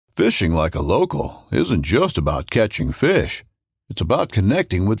Fishing like a local isn't just about catching fish. It's about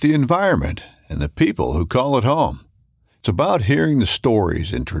connecting with the environment and the people who call it home. It's about hearing the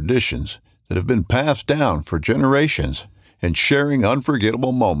stories and traditions that have been passed down for generations and sharing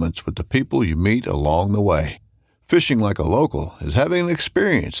unforgettable moments with the people you meet along the way. Fishing like a local is having an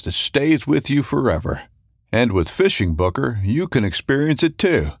experience that stays with you forever. And with Fishing Booker, you can experience it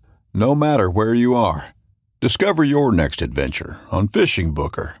too, no matter where you are. Discover your next adventure on Fishing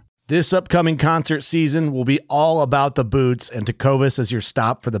Booker. This upcoming concert season will be all about the boots, and Tecovas is your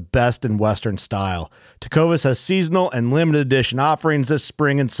stop for the best in Western style. Tecovas has seasonal and limited edition offerings this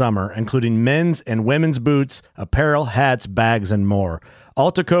spring and summer, including men's and women's boots, apparel, hats, bags, and more.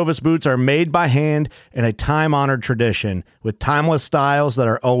 All Tecovas boots are made by hand in a time-honored tradition with timeless styles that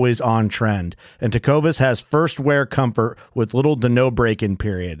are always on trend. And Tecovas has first wear comfort with little to no break-in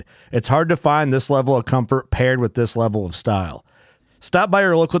period. It's hard to find this level of comfort paired with this level of style. Stop by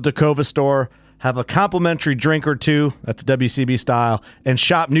your local Tecovas store, have a complimentary drink or two, that's WCB style, and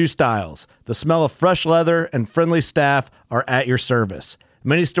shop new styles. The smell of fresh leather and friendly staff are at your service.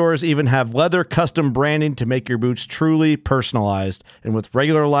 Many stores even have leather custom branding to make your boots truly personalized. And with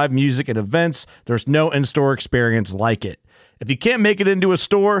regular live music and events, there's no in-store experience like it. If you can't make it into a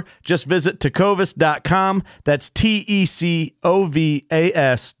store, just visit tecovas.com. That's TECOVAS.com.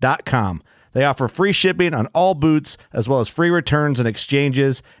 They offer free shipping on all boots, as well as free returns and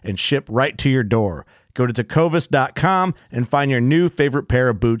exchanges, and ship right to your door. Go to tecovas.com and find your new favorite pair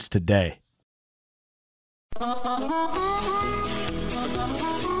of boots today.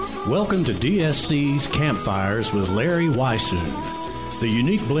 Welcome to DSC's Campfires with Larry Weishuhn, the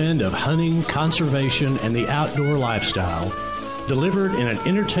unique blend of hunting, conservation, and the outdoor lifestyle, delivered in an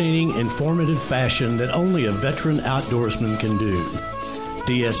entertaining, informative fashion that only a veteran outdoorsman can do.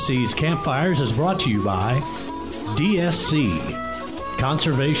 DSC's Campfires is brought to you by DSC,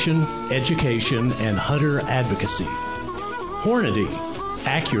 Conservation, Education, and Hunter Advocacy. Hornady,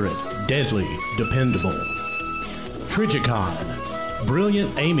 accurate, deadly, dependable. Trijicon,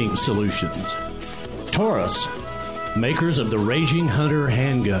 brilliant aiming solutions. Taurus, makers of the Raging Hunter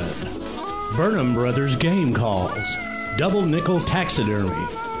handgun. Burnham Brothers Game Calls, double nickel taxidermy.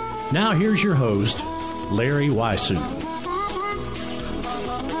 Now here's your host, Larry Weishuhn.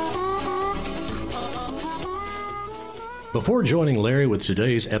 Before joining Larry with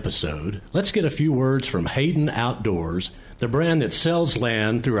today's episode, let's get a few words from Hayden Outdoors, the brand that sells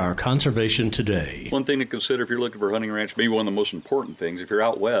land through our conservation today. One thing to consider if you're looking for a hunting ranch, maybe one of the most important things, if you're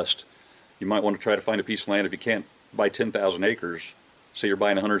out west, you might want to try to find a piece of land. If you can't buy 10,000 acres, say you're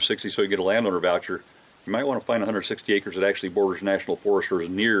buying 160 so you get a landowner voucher, you might want to find 160 acres that actually borders national forest or is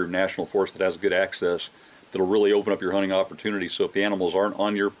near national forest that has good access that'll really open up your hunting opportunities. So if the animals aren't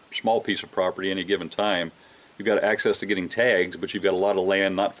on your small piece of property any given time, you've got access to getting tags, but you've got a lot of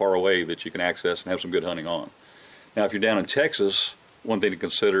land not far away that you can access and have some good hunting on. Now, if you're down in Texas, one thing to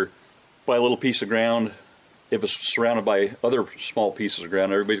consider, buy a little piece of ground. If it's surrounded by other small pieces of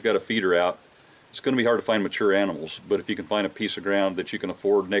ground, everybody's got a feeder out. It's going to be hard to find mature animals, but if you can find a piece of ground that you can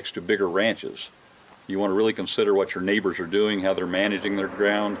afford next to bigger ranches, you want to really consider what your neighbors are doing, how they're managing their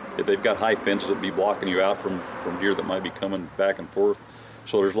ground. If they've got high fences that be blocking you out from deer that might be coming back and forth.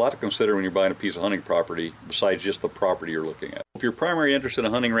 So there's a lot to consider when you're buying a piece of hunting property besides just the property you're looking at. If your primary interest in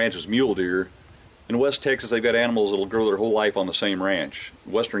a hunting ranch is mule deer, in West Texas they've got animals that will grow their whole life on the same ranch.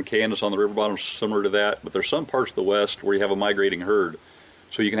 Western Kansas on the river bottom is similar to that, but there's some parts of the West where you have a migrating herd.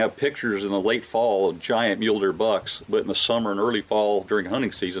 So you can have pictures in the late fall of giant mule deer bucks, but in the summer and early fall during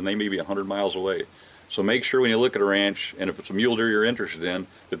hunting season they may be 100 miles away. So make sure when you look at a ranch, and if it's a mule deer you're interested in,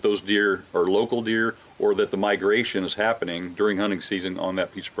 that those deer are local deer or that the migration is happening during hunting season on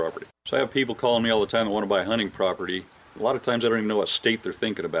that piece of property. So I have people calling me all the time that want to buy hunting property. A lot of times I don't even know what state they're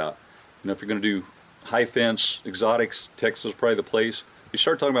thinking about. You know, if you're going to do high fence, exotics, Texas is probably the place. If you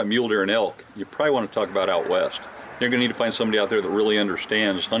start talking about mule deer and elk, you probably want to talk about out west. You're going to need to find somebody out there that really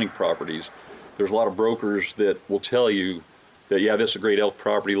understands hunting properties. There's a lot of brokers that will tell you that, yeah, this is a great elk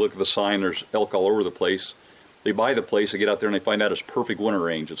property. Look at the sign. There's elk all over the place. They buy the place, they get out there, and they find out it's perfect winter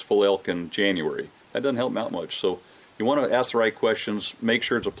range. It's full elk in January. That doesn't help them out much. So you want to ask the right questions, make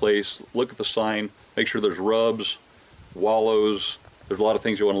sure it's a place, look at the sign, make sure there's rubs, wallows. There's a lot of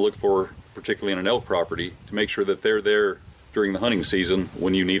things you want to look for, particularly in an elk property, to make sure that they're there during the hunting season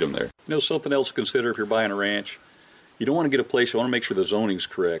when you need them there. You know, something else to consider if you're buying a ranch, you don't want to get a place, you want to make sure the zoning's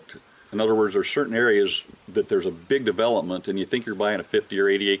correct. In other words, there's certain areas that there's a big development and you think you're buying a 50 or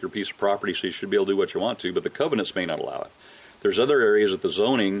 80 acre piece of property, so you should be able to do what you want to, but the covenants may not allow it. There's other areas that the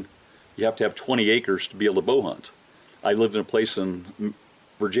zoning, you have to have 20 acres to be able to bow hunt. I lived in a place in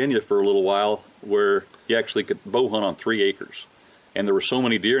Virginia for a little while where you actually could bow hunt on 3 acres. and there were so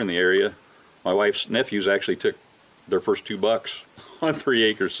many deer in the area. My wife's nephews actually took their first 2 bucks on 3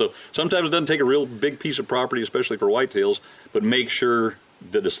 acres. So sometimes it doesn't take a real big piece of property, especially for whitetails, but make sure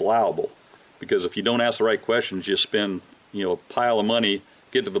that it's allowable. Because if you don't ask the right questions, you spend a pile of money,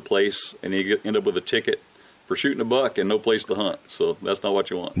 get to the place, and you end up with a ticket for shooting a buck and no place to hunt. So that's not what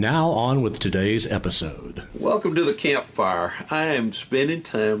you want. Now on with today's episode. Welcome to the Campfire. I am spending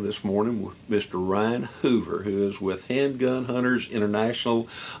time this morning with Mr. Ryan Hoover, who is with Handgun Hunters International,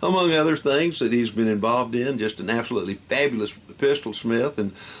 among other things that he's been involved in. Just an absolutely fabulous pistol smith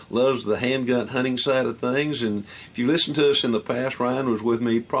and loves the handgun hunting side of things. And if you listened to us in the past, Ryan was with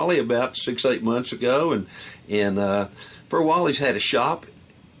me probably about 6-8 months ago, and for a while he's had a shop.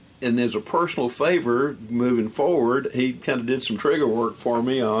 And as a personal favor, moving forward, he kind of did some trigger work for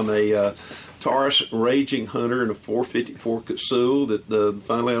me on a Taurus Raging Hunter and a 454 Cthulhu that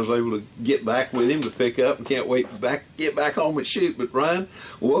finally I was able to get back with him to pick up, and can't wait to get back home and shoot. But Ryan,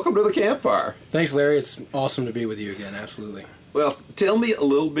 welcome to the Campfire. Thanks, Larry. It's awesome to be with you again. Absolutely. Well, tell me a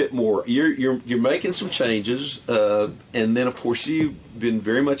little bit more. You're making some changes, and then of course you've been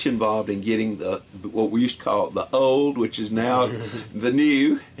very much involved in getting what we used to call the old, which is now the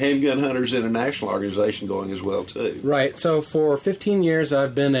new Handgun Hunters International organization going as well too. Right. So for 15 years,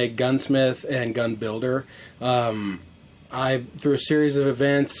 I've been a gunsmith and gun builder. Through a series of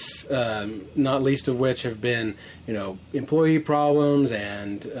events, not least of which have been, employee problems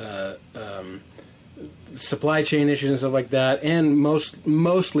and supply chain issues and stuff like that, and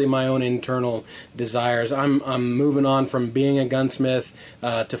mostly my own internal desires. I'm moving on from being a gunsmith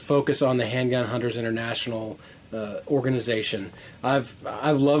to focus on the Handgun Hunters International organization. I've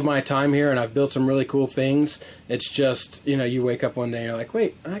loved my time here, and I've built some really cool things. It's just, you wake up one day and you're like,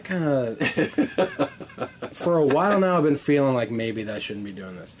 wait, I kind of for a while now I've been feeling like maybe that I shouldn't be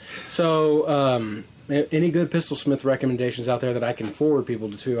doing this. So any good pistol smith recommendations out there that I can forward people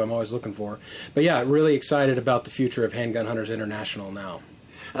to, I'm always looking for. But yeah, really excited about the future of Handgun Hunters International now.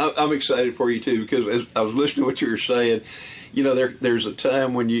 I'm excited for you too, because as I was listening to what you were saying, there's a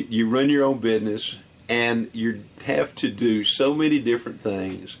time when you run your own business and you have to do so many different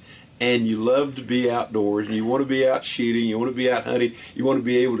things, and you love to be outdoors, and you want to be out shooting, you want to be out hunting, you want to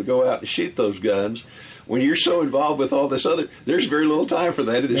be able to go out and shoot those guns. When you're so involved with all this other, there's very little time for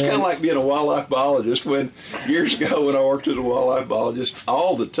that. It's kind of like being a wildlife biologist. When years ago when I worked as a wildlife biologist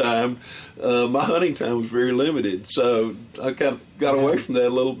all the time, my hunting time was very limited. So I kind of got away from that a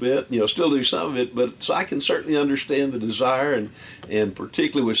little bit. Still do some of it, but so I can certainly understand the desire, and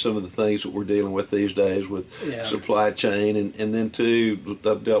particularly with some of the things that we're dealing with these days with supply chain, and then too,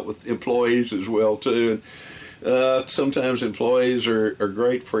 I've dealt with employees as well too. And sometimes employees are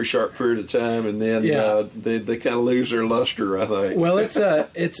great for a short period of time, and then they kind of lose their luster, I think. Well,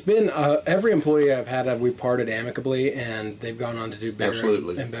 it's been every employee I've had, we parted amicably, and they've gone on to do better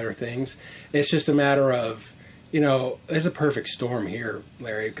and better things. It's just a matter of, there's a perfect storm here,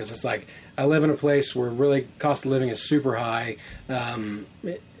 Larry, because it's like I live in a place where really cost of living is super high, and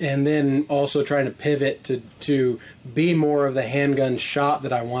then also trying to pivot to be more of the handgun shop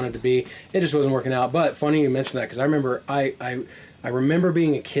that I wanted to be. It just wasn't working out. But funny you mentioned that, because I remember I remember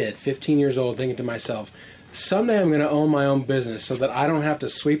being a kid, 15 years old, thinking to myself, someday I'm going to own my own business so that I don't have to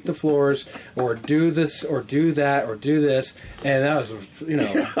sweep the floors or do this or do that or do this. And that was,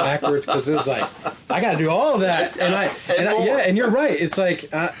 backwards, because it was like, I got to do all of that. And you're right. It's like,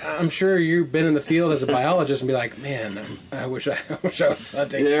 I'm sure you've been in the field as a biologist and be like, man, I wish I was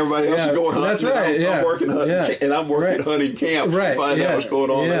hunting. Yeah, everybody else is going hunting. That's right. I'm working hunting, and I'm working hunting camps to find out what's going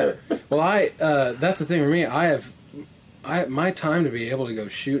on there. Well, that's the thing for me. My time to be able to go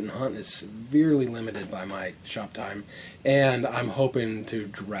shoot and hunt is severely limited by my shop time, and I'm hoping to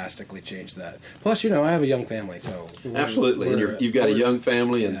drastically change that. Plus, I have a young family, so absolutely, and you've got a young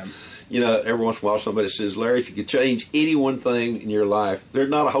family, and every once in a while somebody says, Larry, if you could change any one thing in your life, there's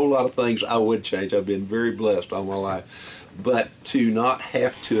not a whole lot of things I would change. I've been very blessed all my life. But to not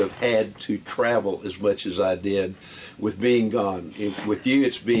have to have had to travel as much as I did with being gone. With you,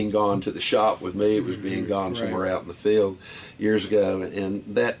 it's being gone to the shop. With me, it was being gone somewhere out in the field years ago. And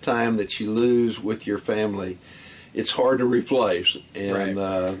that time that you lose with your family, it's hard to replace.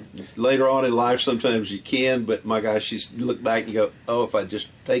 And later on in life, sometimes you can, but my gosh, you look back and you go, oh, if I'd just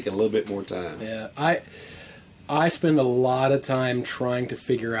taken a little bit more time. Yeah, I spend a lot of time trying to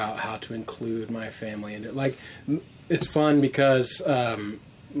figure out how to include my family in it. Like, it's fun because,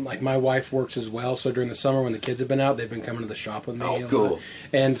 my wife works as well. So during the summer when the kids have been out, they've been coming to the shop with me. Oh, cool!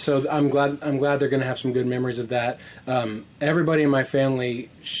 And so I'm glad they're going to have some good memories of that. Everybody in my family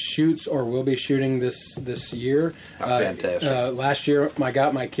shoots or will be shooting this year. How fantastic! Last year, I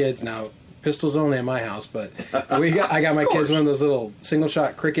got my kids. Now, pistols only in my house, but I got my kids one of those little single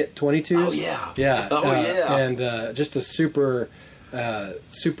shot cricket 22s. Oh yeah, yeah, yeah, and just a super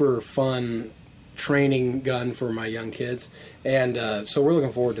fun training gun for my young kids, and so we're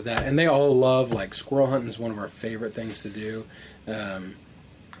looking forward to that. And they all love, like, squirrel hunting is one of our favorite things to do,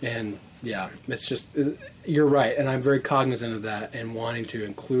 and yeah, it's just, you're right, and I'm very cognizant of that and wanting to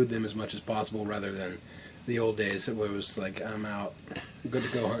include them as much as possible rather than the old days where it was like, I'm out, good to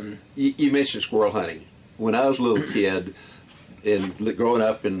go hunting. You mentioned squirrel hunting. When I was a little kid, and growing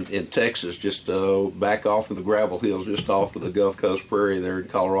up in Texas, just back off of the gravel hills, just off of the Gulf Coast Prairie there in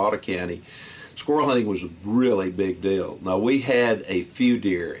Colorado County, squirrel hunting was a really big deal. Now, we had a few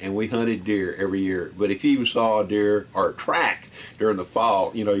deer, and we hunted deer every year. But if you even saw a deer or a track during the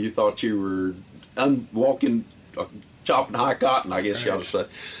fall, you thought you were walking, chopping high cotton, I guess you ought to say.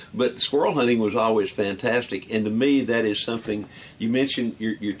 But squirrel hunting was always fantastic. And to me, that is something, you mentioned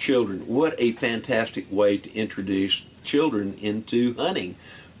your children. What a fantastic way to introduce children into hunting,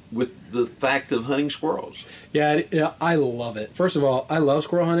 with the fact of hunting squirrels. Yeah, I love it. First of all, I love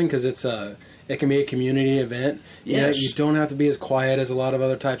squirrel hunting because it can be a community event. Yes. You don't have to be as quiet as a lot of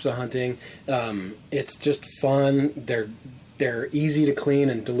other types of hunting. It's just fun. They're easy to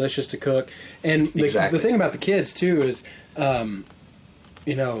clean and delicious to cook. And the thing about the kids too is,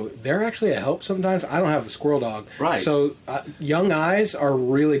 they're actually a help sometimes. I don't have a squirrel dog, right? So young eyes are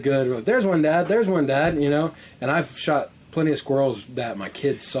really good. There's one, Dad. There's one, Dad. And I've shot plenty of squirrels that my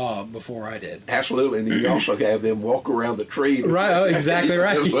kids saw before I did. Absolutely, and you also have them walk around the tree. Right, exactly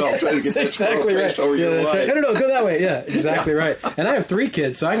right. Well, yes, exactly right. Over your way. No, go that way. Yeah, exactly right. And I have 3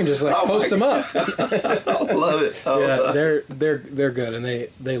 kids, so I can just post them up. I love it. They're good, and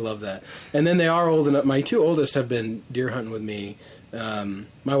they love that. And then they are old enough. My 2 oldest have been deer hunting with me.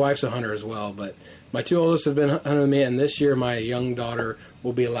 My wife's a hunter as well, but my 2 oldest have been hunting with me, and this year my young daughter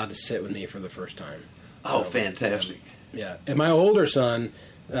will be allowed to sit with me for the first time. Oh, fantastic. Yeah, and my older son,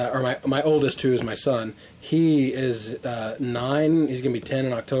 or my oldest too, is my son. He is 9. He's going to be 10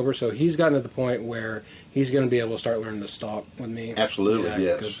 in October, so he's gotten to the point where he's going to be able to start learning to stalk with me. Absolutely,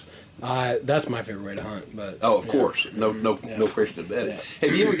 yes. That's my favorite way to hunt. But of course, no question about it. Yeah.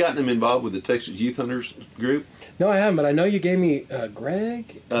 Have you ever gotten them involved with the Texas Youth Hunters group? No, I haven't. But I know you gave me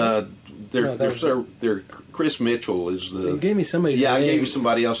Greg. Chris Mitchell is the. You gave me somebody's name. Yeah, I gave you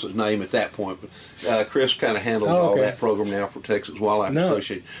somebody else's name at that point, but Chris kind of handles all that program now for Texas Wildlife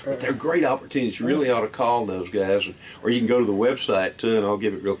Association. But they're great opportunities. You really ought to call those guys, or you can go to the website too, and I'll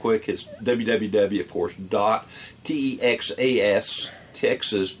give it real quick. It's www, of course,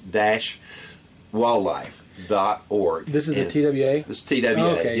 Texas-wildlife.org. This is the TWA? This is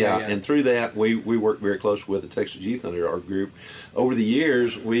TWA, yeah. And through that, we work very close with the Texas Youth Hunter, our group. Over the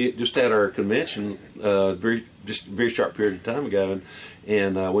years, we just had our convention very short period of time ago,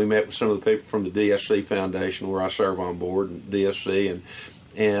 and we met with some of the people from the DSC Foundation, where I serve on board, and DSC,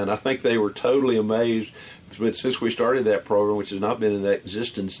 and I think they were totally amazed. But since we started that program, which has not been in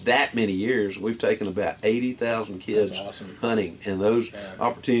existence that many years, we've taken about 80,000 kids hunting, and those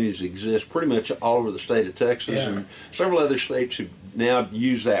opportunities exist pretty much all over the state of Texas, and several other states who now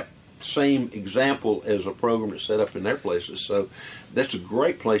use that same example as a program that's set up in their places. So that's a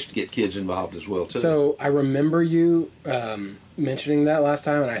great place to get kids involved as well, too. So I remember you mentioning that last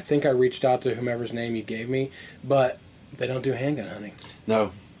time, and I think I reached out to whomever's name you gave me, but they don't do handgun hunting.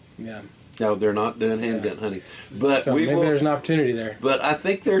 No. Yeah. No, they're not doing handgun hunting. But so maybe there's an opportunity there. But I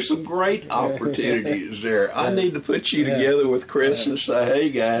think there's some great opportunities there. I need to put you together with Chris and say, hey,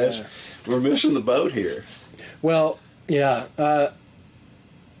 guys, we're missing the boat here. Well,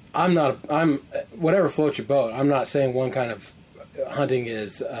 I'm whatever floats your boat. I'm not saying one kind of hunting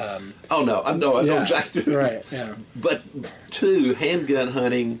is... I know exactly. Right, yeah. But, 2, handgun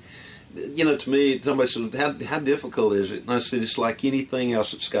hunting... to me, somebody says, how difficult is it? And I said, it's like anything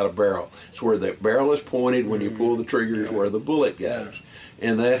else that's got a barrel. It's where the barrel is pointed when you pull the trigger is where the bullet goes.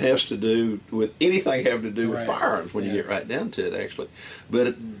 And that has to do with anything having to do with firearms when you get right down to it, actually.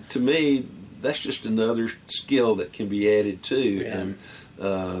 But to me, that's just another skill that can be added to. Yeah.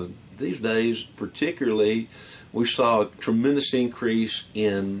 And these days, particularly, we saw a tremendous increase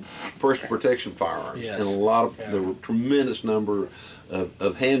in personal protection firearms, and a lot of the tremendous number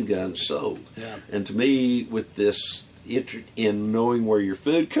of handguns sold. Yeah. And to me, with this interest in knowing where your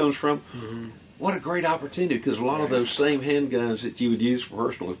food comes from, what a great opportunity, because a lot of those same handguns that you would use for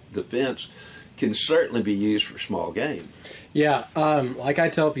personal defense can certainly be used for small game. Yeah, like I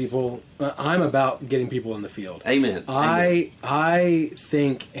tell people, I'm about getting people in the field. Amen. I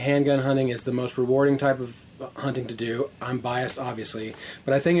think handgun hunting is the most rewarding type of hunting to do. I'm biased, obviously,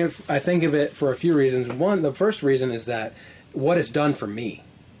 but I think of it for a few reasons. One, the first reason is that what it's done for me.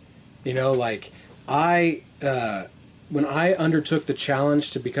 You know, like when I undertook the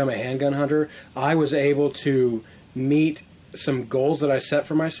challenge to become a handgun hunter, I was able to meet some goals that I set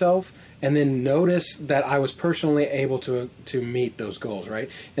for myself, and then notice that I was personally able to meet those goals, right?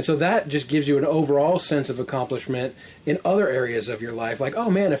 And so that just gives you an overall sense of accomplishment in other areas of your life. Like, oh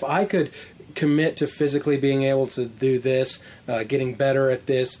man, if I could commit to physically being able to do this, getting better at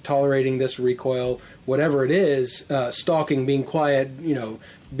this, tolerating this recoil, whatever it is, stalking, being quiet, you know,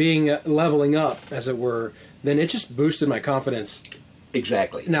 being leveling up, as it were, then it just boosted my confidence.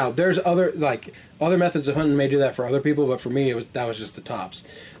 Exactly. Now, there's other methods of hunting may do that for other people, but for me, that was just the tops.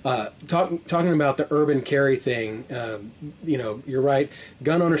 Talking about the urban carry thing, you know, you're right.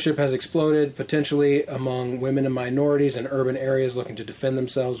 Gun ownership has exploded, potentially among women and minorities in urban areas looking to defend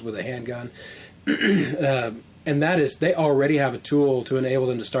themselves with a handgun. And that is, they already have a tool to enable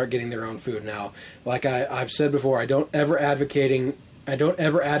them to start getting their own food now. Like I've said before, I don't ever advocate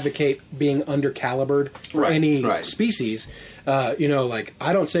being undercalibered for any species. You know, like,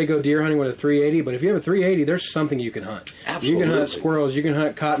 I don't say go deer hunting with a 380, but if you have a 380, there's something you can hunt. Absolutely. You can hunt squirrels, you can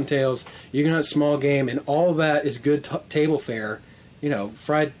hunt cottontails, you can hunt small game, and all of that is good table fare. You know,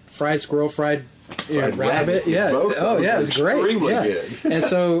 fried squirrel, fried rabbit. Yeah. It's great. Yeah. Good. And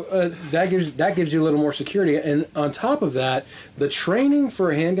so that gives you a little more security. And on top of that, the training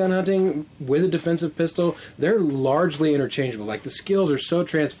for handgun hunting with a defensive pistol, they're largely interchangeable. Like, the skills are so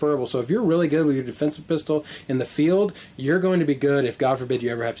transferable. So if you're really good with your defensive pistol in the field, you're going to be good if, God forbid, you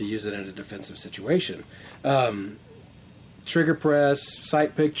ever have to use it in a defensive situation. Trigger press,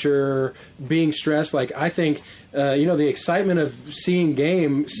 sight picture, being stressed. Like, I think, you know, the excitement of seeing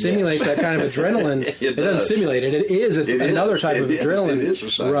game simulates that kind of adrenaline. It doesn't simulate it. It is another type of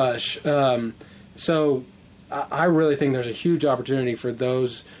adrenaline rush. So I really think there's a huge opportunity for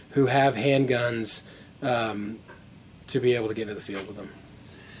those who have handguns to be able to get into the field with them.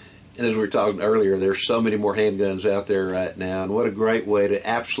 And as we were talking earlier, there's so many more handguns out there right now, and what a great way to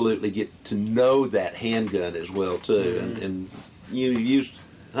absolutely get to know that handgun as well too. Mm-hmm. And you use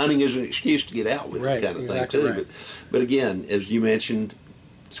hunting as an excuse to get out with that kind of thing too. Right. But again, as you mentioned,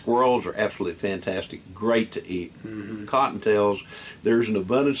 squirrels are absolutely fantastic, great to eat. Mm-hmm. Cottontails, there's an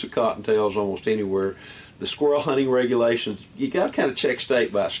abundance of cottontails almost anywhere. The squirrel hunting regulations, you got to kind of check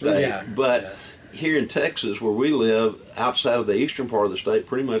state by state, but here in Texas, where we live, outside of the eastern part of the state,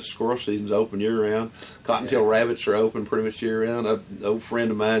 pretty much squirrel season's open year-round. Cottontail rabbits are open pretty much year-round. An old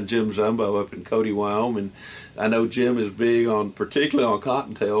friend of mine, Jim Zumbo, up in Cody, Wyoming, I know Jim is big on, particularly on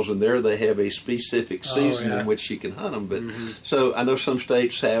cottontails, and there they have a specific season in which you can hunt them. But so I know some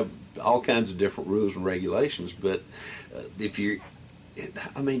states have all kinds of different rules and regulations, but if you've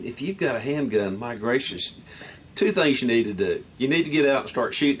got a handgun, my gracious, two things you need to do. You need to get out and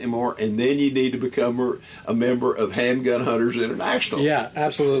start shooting more, and then you need to become a member of Handgun Hunters International. Yeah,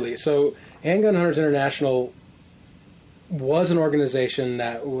 absolutely. So Handgun Hunters International was an organization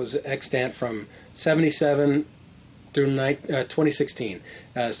that was extant from 1977 through 2016.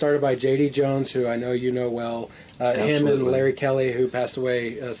 Started by J.D. Jones, who I know you know well, him and Larry Kelly, who passed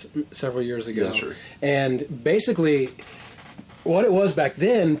away several years ago. Yes, sir. And basically, what it was back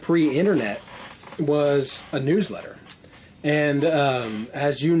then, pre-internet, was a newsletter. And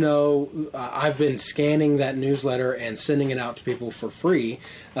as you know, I've been scanning that newsletter and sending it out to people for free,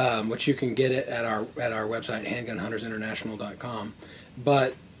 which you can get it at our website, handgunhuntersinternational.com.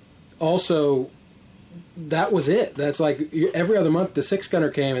 But also, that was it. That's like every other month the Six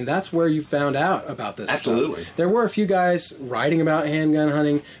Gunner came, and that's where you found out about this Absolutely. stuff. There were a few guys writing about handgun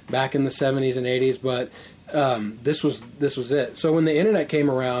hunting back in the 70s and 80s, but this was it. So when the internet came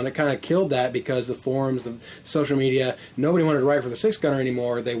around, it kind of killed that, because the forums, the social media, nobody wanted to write for the Six Gunner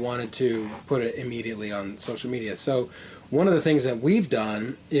anymore. They wanted to put it immediately on social media. So one of the things that we've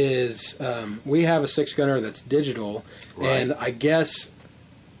done is we have a Six Gunner that's digital, and I guess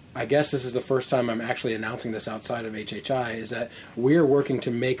this is the first time I'm actually announcing this outside of HHI, is that we're working to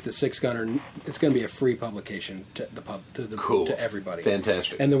make the Six Gunner, it's going to be a free publication to to everybody.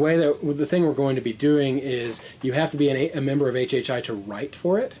 Fantastic. And the thing we're going to be doing is you have to be a member of HHI to write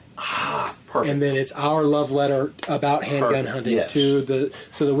for it. Perfect. And then it's our love letter about handgun hunting so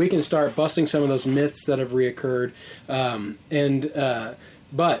that we can start busting some of those myths that have reoccurred.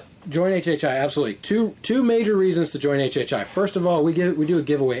 But join HHI, absolutely. Two major reasons to join HHI. First of all, we do a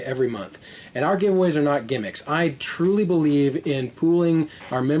giveaway every month, and our giveaways are not gimmicks. I truly believe in pooling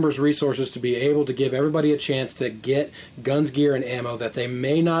our members' resources to be able to give everybody a chance to get guns, gear, and ammo that they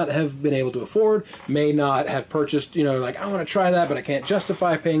may not have been able to afford, may not have purchased. You know, like, I want to try that, but I can't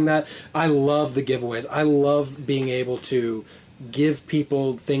justify paying that. I love the giveaways. I love being able to give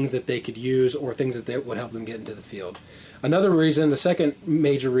people things that they could use or things that would help them get into the field. another reason, the second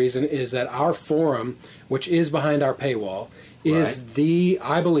major reason, is that our forum, which is behind our paywall, is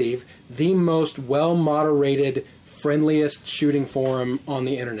I believe, the most well-moderated, friendliest shooting forum on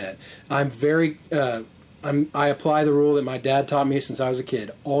the internet. I apply the rule that my dad taught me since I was a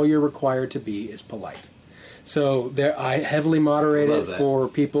kid. All you're required to be is polite. So I heavily moderate it for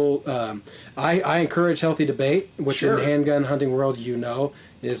people. I encourage healthy debate, which in the handgun hunting world,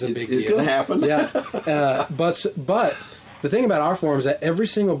 is a big deal. It's going to happen. Yeah. But the thing about our forum is that every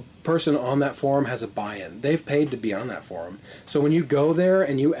single person on that forum has a buy-in. They've paid to be on that forum. So when you go there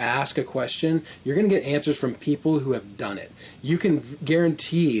and you ask a question, you're going to get answers from people who have done it. You can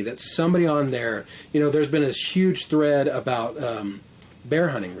guarantee that somebody on there, there's been this huge thread about bear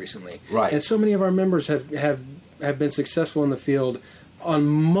hunting recently. Right. And so many of our members have been successful in the field on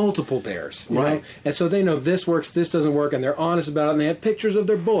multiple bears, know? And so they know this works, this doesn't work, and they're honest about it, and they have pictures of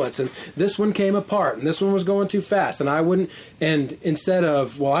their bullets, and this one came apart, and this one was going too fast, and I wouldn't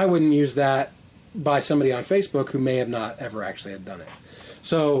use that by somebody on Facebook who may have not ever actually had done it.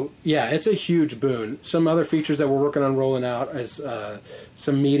 So, yeah, it's a huge boon. Some other features that we're working on rolling out is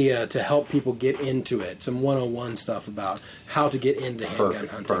some media to help people get into it, some 101 stuff about how to get into handgun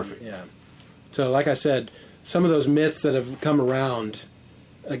hunting. Perfect. Yeah. So, like I said, some of those myths that have come around,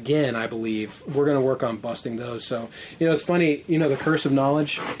 again, I believe, we're going to work on busting those. So, it's funny, the curse of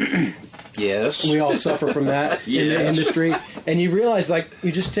knowledge. Yes. We all suffer from that in the industry. And you realize,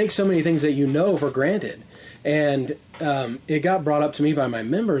 you just take so many things that you know for granted. And it got brought up to me by my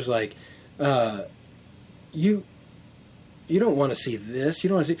members, you don't want to see this. You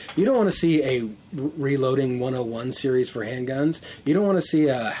don't want to see a reloading 101 series for handguns. You don't want to see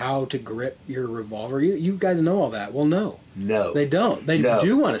a how to grip your revolver. You guys know all that. Well, no, they don't. They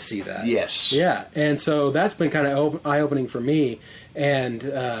do want to see that. Yes. Yeah, and so that's been kind of eye-opening for me, and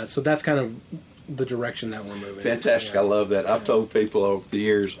so that's kind of the direction that we're moving. Fantastic. I love that. I've told people over the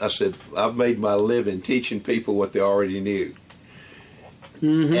years, I said, I've made my living teaching people what they already knew.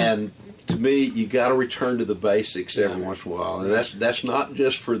 Mm-hmm. And to me, you got to return to the basics every once in a while, and that's not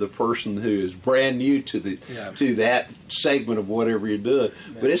just for the person who is brand new to that segment of whatever you're doing,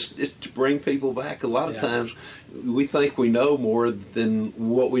 but it's to bring people back. A lot of times, we think we know more than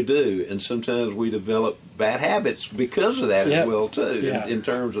what we do, and sometimes we develop bad habits because of that as well too. In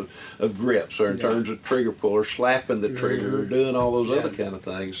terms of grips, or in terms of trigger pull, or slapping the trigger, or doing all those other kind of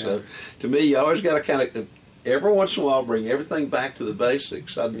things. So, to me, you always got to kind of, every once in a while, bring everything back to the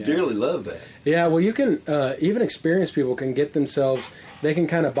basics. I dearly love that. Yeah, well, you can, even experienced people can get themselves, they can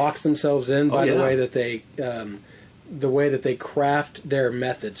kind of box themselves in by the way that they craft their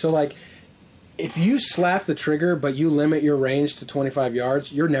method. So, if you slap the trigger but you limit your range to 25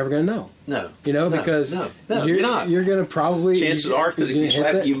 yards, you're never going to know. No. Because you're not. You're going to probably... Chances are that if you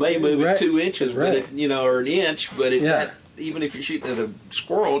slap it, you may move it 2 inches, but or an inch, but even if you're shooting at a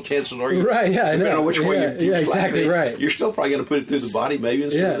squirrel, chances are you depending on which way you're exactly it, you're still probably going to put it through the body maybe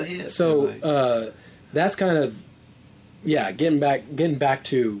instead of the head. So that's kind of getting back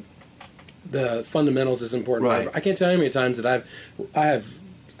to the fundamentals is important. Right. I can't tell you how many times that I have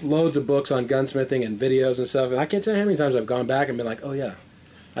loads of books on gunsmithing and videos and stuff, and I can't tell you how many times I've gone back and been like, oh yeah,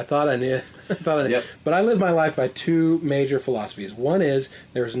 I thought I knew. Yep. But I live my life by two major philosophies. One is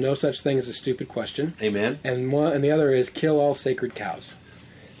there is no such thing as a stupid question. Amen. And the other is kill all sacred cows.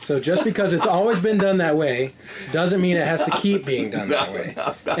 So just because it's always been done that way doesn't mean it has to keep being done that way.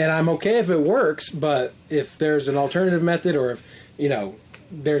 No. And I'm okay if it works, but if there's an alternative method, or if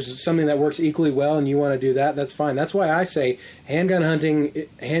there's something that works equally well and you want to do that, that's fine. That's why I say Handgun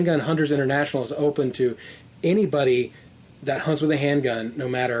Hunters International is open to anybody that hunts with a handgun, no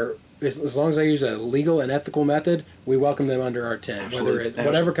matter, as long as they use a legal and ethical method, we welcome them under our tent,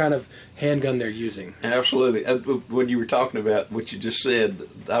 whatever kind of handgun they're using. Absolutely. When you were talking about what you just said,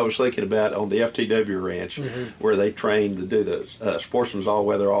 I was thinking about on the FTW ranch, where they train to do the sportsman's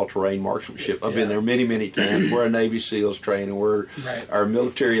all-weather, all-terrain marksmanship. I've been there many, many times. Where our Navy SEALs train, and where our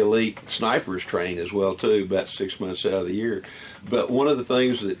military elite snipers train as well, too, about 6 months out of the year. But one of the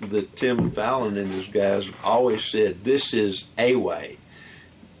things that Tim Fallon and his guys always said, this is a way.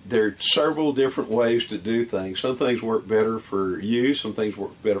 There are several different ways to do things. Some things work better for you, some things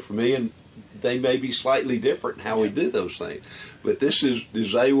work better for me, and they may be slightly different in how we do those things. But this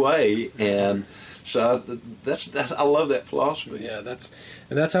is a way, and so I love that philosophy. Yeah,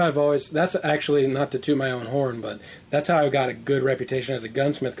 that's how I've always. That's actually not to toot my own horn, but that's how I got a good reputation as a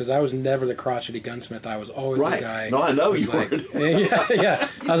gunsmith, because I was never the crotchety gunsmith. I was always the guy. No, I know you weren't. Yeah.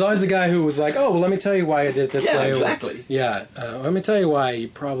 I was always the guy who was like, "Oh, well, let me tell you why I did it this way." Exactly. Let me tell you why you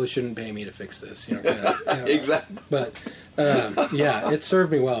probably shouldn't pay me to fix this. Exactly. But it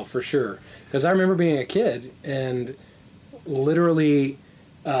served me well for sure, because I remember being a kid and literally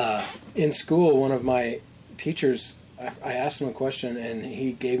in school, one of my teachers, I asked him a question, and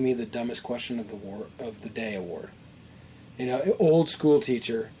he gave me the dumbest question of the day award. You know, old school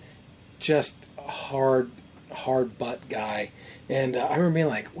teacher, just hard butt guy. And I remember being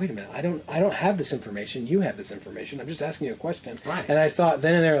like, wait a minute, I don't have this information. You have this information. I'm just asking you a question. Right. And I thought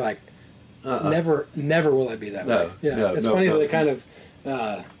then and there, like, never will I be that way. Yeah, it's funny the kind of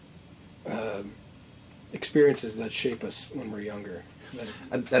experiences that shape us when we're younger.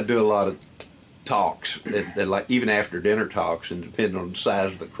 I do a lot of talks, like even after dinner talks, and depending on the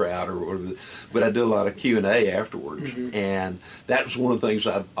size of the crowd, but I do a lot of Q&A afterwards, and that's one of the things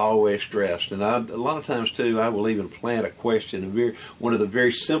I've always stressed. And a lot of times too, I will even plant a question, one of the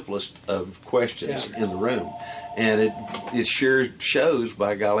very simplest of questions in the room, and it sure shows,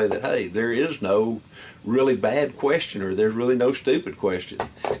 by golly, that hey, there is no really bad question, or there's really no stupid question,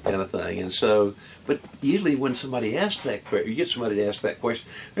 kind of thing. And so, but usually when somebody asks that question, you get somebody to ask that question,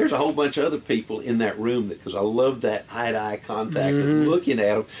 there's a whole bunch of other people in that room, because I love that eye-to-eye contact and looking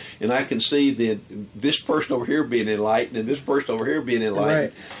at them, and I can see this person over here being enlightened and this person over here being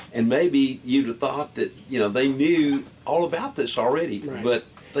enlightened, and maybe you'd have thought that they knew all about this already, but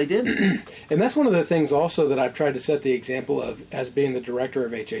they didn't. And that's one of the things also that I've tried to set the example of as being the director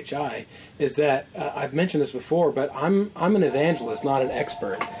of HHI, is that I've mentioned this before, but I'm an evangelist, not an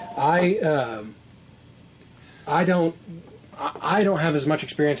expert. I don't have as much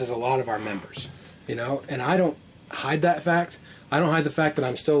experience as a lot of our members, and I don't hide that fact. I don't hide the fact that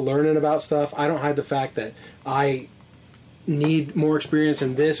I'm still learning about stuff. I don't hide the fact that I need more experience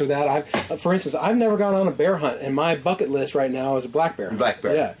in this or that. For instance, I've never gone on a bear hunt, and my bucket list right now is a black bear. Black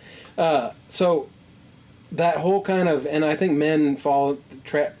bear. Yeah. So that whole kind of, and I think men fall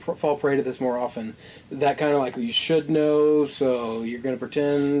prey to this more often. That kind of like, you should know, so you're going to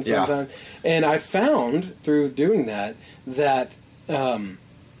pretend sometimes. Yeah. And I found through doing that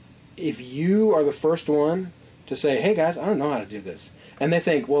if you are the first one to say, "Hey guys, I don't know how to do this," and they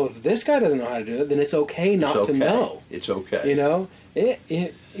think, well, if this guy doesn't know how to do it, then it's okay not to know. It's okay.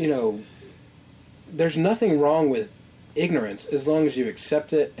 There's nothing wrong with ignorance as long as you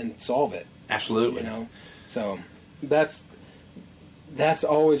accept it and solve it. Absolutely. So that's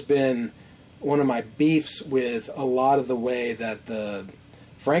always been one of my beefs with a lot of the way that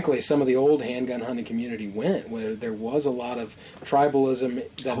frankly, some of the old handgun hunting community went, where there was a lot you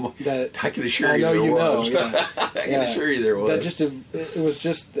I can assure you there was. I can assure you there was. It was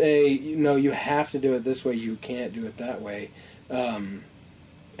just you have to do it this way, you can't do it that way. And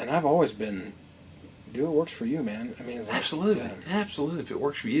I've always been, do what works for you, man. I mean, absolutely. Absolutely. If it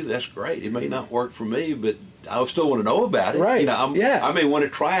works for you, that's great. It may not work for me, but I still want to know about it. Right. I may want to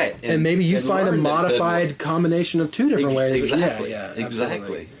try it. And maybe you find a modified combination of two different ways. Exactly.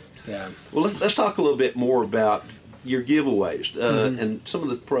 Exactly. Yeah. Well, let's talk a little bit more about your giveaways and some of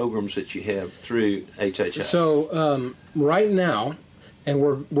the programs that you have through HHI. So right now, and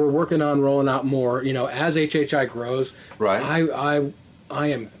we're working on rolling out more. As HHI grows, right. I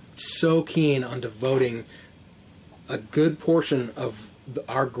am so keen on devoting a good portion of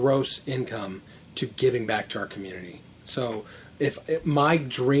our gross income to giving back to our community. So if my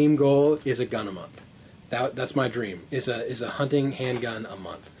dream goal is a gun a month, that's my dream, is a hunting handgun a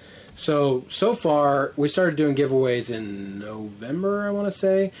month. So far, we started doing giveaways in November, I want to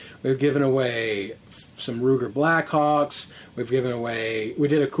say. We've given away some Ruger Blackhawks. We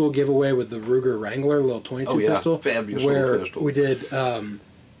did a cool giveaway with the Ruger Wrangler, a little .22 pistol. Fabulous where pistol. We did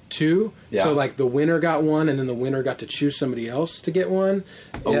two. Yeah. So like the winner got one, and then the winner got to choose somebody else to get one.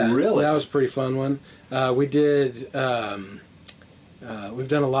 Oh, really? That was a pretty fun one. We did... we've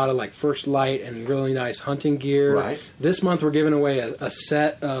done a lot of like First Light and really nice hunting gear. Right. This month we're giving away a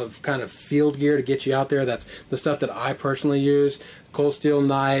set of kind of field gear to get you out there. That's the stuff that I personally use: cold steel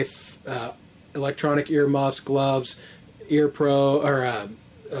knife, electronic earmuffs, gloves, ear pro or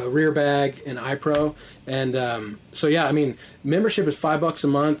rear bag, and eye pro. And membership is $5 a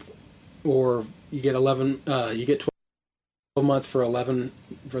month, or you get 11. You get 12 months for 11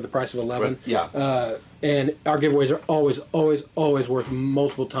 for the price of 11. Yeah. And our giveaways are always worth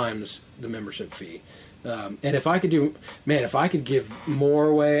multiple times the membership fee. And if I could give more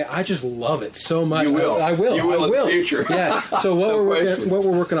away, I just love it so much. You will. I will. You will in the future. Yeah. So what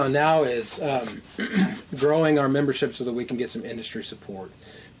we're working on now is growing our membership so that we can get some industry support.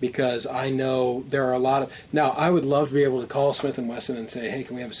 Because I know there are a lot of... Now, I would love to be able to call Smith & Wesson and say, hey,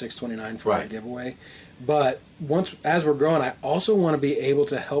 can we have a 629 for our giveaway? But as we're growing, I also want to be able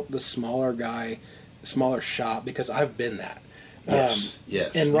to help the smaller shop, because I've been that. Yes.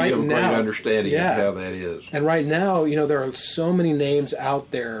 And right you have a now, great understanding of how that is. And right now, there are so many names out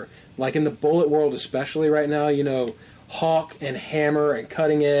there, like in the bullet world especially right now, Hawk and Hammer and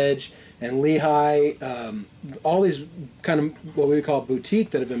Cutting Edge and Lehigh, all these kind of what we call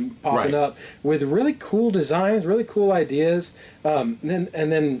boutique that have been popping up with really cool designs, really cool ideas. And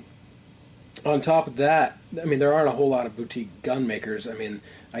then on top of that, I mean, there aren't a whole lot of boutique gun makers. I mean,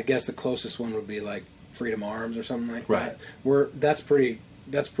 I guess the closest one would be like Freedom Arms or something like that. That's pretty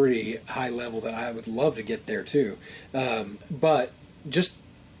high level that I would love to get there too. But just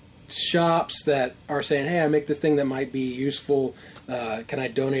shops that are saying, hey, I make this thing that might be useful. Can I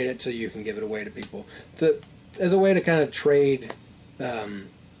donate it so you can give it away to people? As a way to kind of trade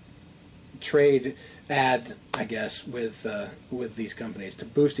ad, I guess, with these companies to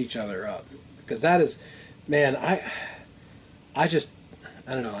boost each other up. Because that is, man, I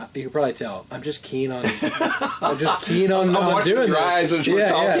don't know. You can probably tell. I'm just keen on. I'm watching doing your eyes as we're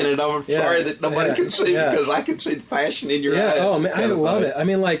talking, and I'm sorry that nobody can see because I can see the passion in your eyes. Oh man, I love it. I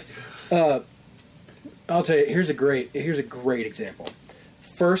mean, like, I'll tell you. Here's a great example.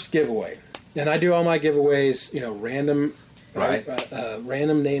 First giveaway, and I do all my giveaways. Random,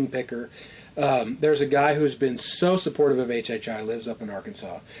 random name picker. There's a guy who's been so supportive of HHI, lives up in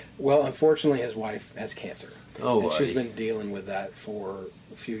Arkansas. Well, unfortunately, his wife has cancer. And she's been dealing with that for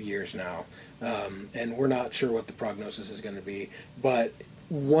a few years now. And we're not sure what the prognosis is going to be. But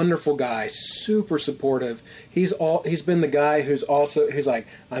wonderful guy, super supportive. He's been the guy who's like,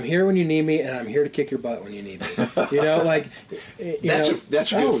 I'm here when you need me, and I'm here to kick your butt when you need me. That's a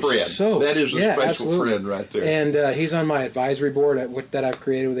good friend. That is a special friend right there. And he's on my advisory board that I've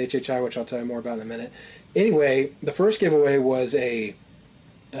created with HHI, which I'll tell you more about in a minute. Anyway, the first giveaway was a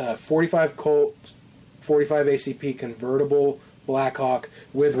 45 Colt 45 ACP convertible Blackhawk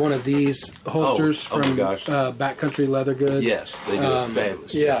with one of these holsters from Backcountry Leather Goods. Yes, they do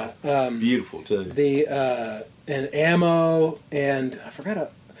fabulous. Yeah, beautiful too. And ammo, and I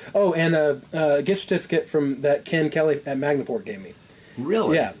forgot and a gift certificate from that Ken Kelly at Magnaport gave me.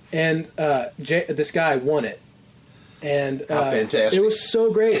 Really? Yeah, and this guy won it. And fantastic! It was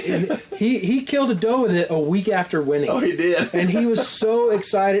so great. And he killed a doe with it a week after winning. Oh, he did. And he was so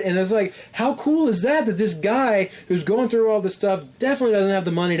excited. And it's like, how cool is that this guy who's going through all this stuff definitely doesn't have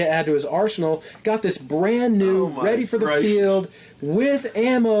the money to add to his arsenal, got this brand new, ready for the field with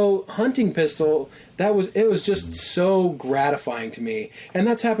ammo hunting pistol. It was just so gratifying to me. And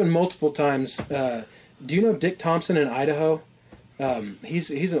that's happened multiple times. Do you know Dick Thompson in Idaho?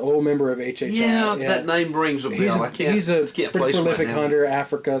 He's an old member of HHI. Yeah, that name rings a bell. He's a pretty prolific hunter,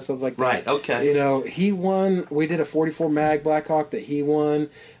 Africa, stuff like that. Right, okay. He won. We did a 44 mag Blackhawk that he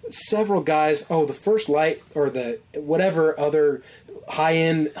won. Several guys. Oh, the First Light or the whatever other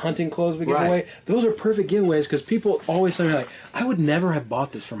high-end hunting clothes we give away. Those are perfect giveaways because people always tell me, like, I would never have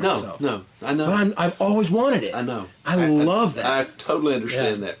bought this for myself. No, I know. But I've always wanted it. I know. I love that. I totally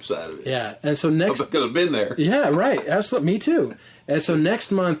understand that side of it. Yeah, and so next... Because I've been there. Yeah, right. Absolutely. Me too. And so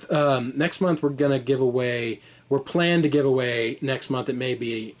next month we're going to give away... We're planned to give away next month, it may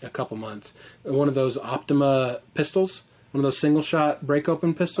be a couple months, one of those Optima pistols. One of those single-shot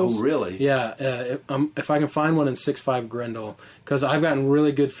break-open pistols. Oh, really? Yeah. If I can find one in 6.5 Grendel, because I've gotten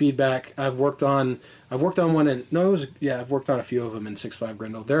really good feedback. I've worked on one in I've worked on a few of them in 6.5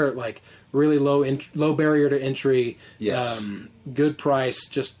 Grendel. They're like really low barrier to entry. Yes. Good price.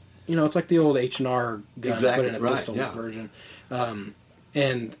 Just it's like the old H&R gun, but in a pistol version.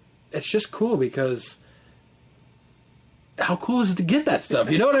 And it's just cool because. How cool is it to get that stuff?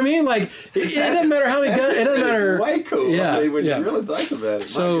 You know what I mean? Like, it doesn't matter how many guns. It doesn't matter. It's way cool. Yeah, when you really think about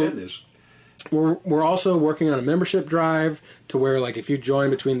it. My goodness. We're also working on a membership drive to where, like, if you join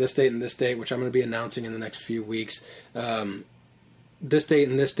between this date and this date, which I'm going to be announcing in the next few weeks, this date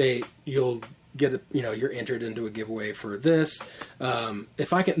and this date, you'll get you're entered into a giveaway for this.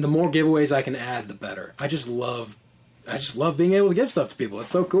 The more giveaways I can add, the better. I just love being able to give stuff to people.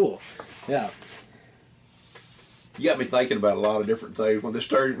 It's so cool. Yeah. You got me thinking about a lot of different things. When we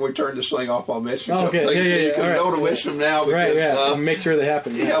turn this thing off, I'll mention things. Yeah. I don't want to mention them now because make sure they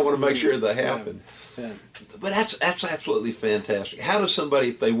happen. Yeah, I want to make sure they happen. Yeah. But that's absolutely fantastic. How does somebody,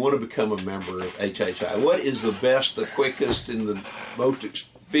 if they want to become a member of HHI, what is the best, the quickest, and the most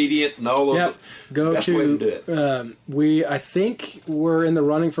expedient, and all of the best way to do it? I think we're in the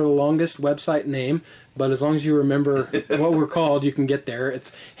running for the longest website name. But as long as you remember what we're called, you can get there.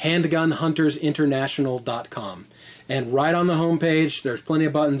 It's handgunhuntersinternational.com. And right on the homepage, there's plenty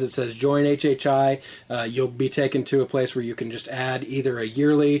of buttons. It says Join HHI. You'll be taken to a place where you can just add either a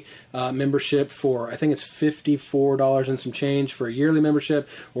yearly membership for, I think it's $54 and some change for a yearly membership,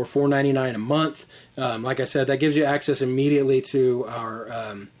 or $4.99 a month. Like I said, that gives you access immediately to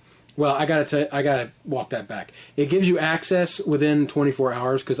our Well, I gotta walk that back. It gives you access within 24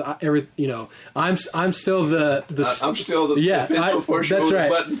 hours because I'm still the I'm still the pencil pusher, that's right.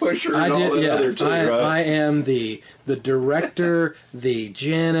 the button pusher, and all that other too, right? I am the director, the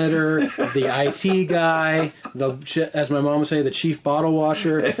janitor, the IT guy, as my mom would say, the chief bottle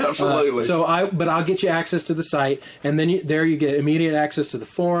washer. Absolutely. But I'll get you access to the site, and then you get immediate access to the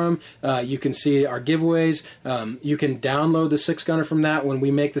forum. You can see our giveaways. You can download the 6-gunner from that. When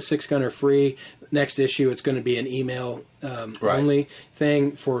we make the 6-gunner free, next issue it's going to be an email only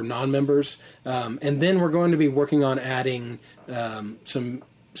thing for non-members, and then we're going to be working on adding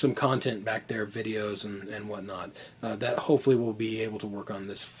some content back there, videos and whatnot, that hopefully we'll be able to work on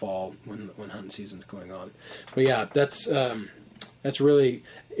this fall when hunting season's going on. But yeah, that's really,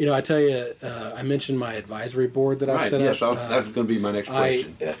 I tell you, I mentioned my advisory board that I set up. Yes, that's going to be my next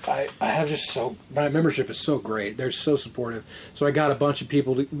question. I have my membership is so great. They're so supportive. So I got a bunch of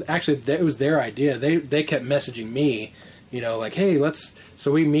people actually, it was their idea. They kept messaging me, like, hey,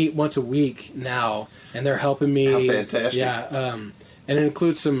 so we meet once a week now, and they're helping me. How fantastic. Yeah. And it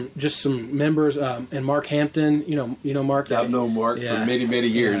includes some members, and Mark Hampton. Mark. I've known Mark for many, many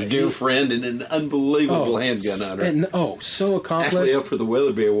years. A dear friend and an unbelievable handgun hunter. And so accomplished. Actually, up for the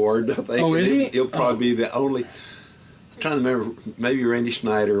Weatherby Award, I think. Oh, is he? He'll probably be the only. I'm trying to remember, maybe Randy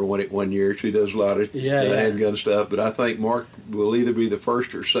Snyder won it one year. She does a lot of handgun stuff, but I think Mark will either be the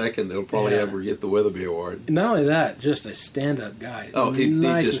first or second that'll probably ever get the Weatherby Award. Not only that, just a stand-up guy. Oh,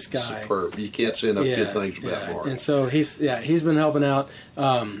 nicest he's just guy. superb. You can't say enough good things about Mark. And so he's been helping out.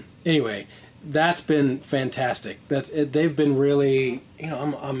 Anyway, that's been fantastic. They've been really,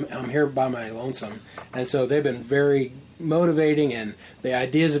 I'm here by my lonesome, and so they've been very motivating, and the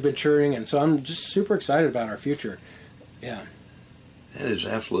ideas have been churning, and so I'm just super excited about our future. Yeah. That is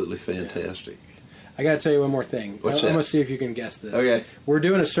absolutely fantastic. I got to tell you one more thing. What's that? I'm going to see if you can guess this. Okay. We're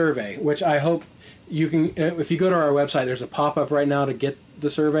doing a survey, which I hope you can. If you go to our website, there's a pop-up right now to get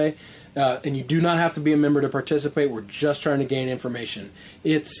the survey, and you do not have to be a member to participate. We're just trying to gain information.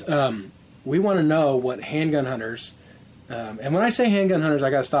 It's we want to know what handgun hunters. And when I say handgun hunters,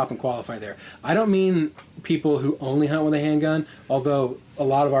 I got to stop and qualify there. I don't mean people who only hunt with a handgun, although a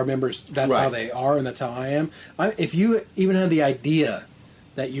lot of our members, that's how they are, and that's how I am. If you even have the idea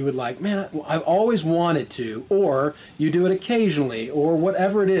that you would like, man, I've always wanted to, or you do it occasionally, or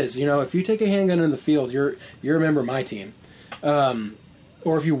whatever it is, if you take a handgun in the field, you're a member of my team,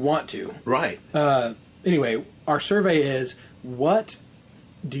 or if you want to. Right. Anyway, our survey is, what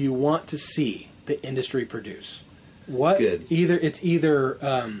do you want to see the industry produce? What Good. Either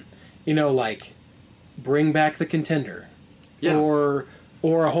like bring back the Contender, or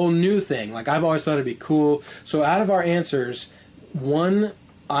a whole new thing. Like I've always thought it'd be cool. So out of our answers, one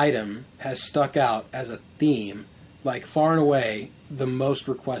item has stuck out as a theme, like far and away the most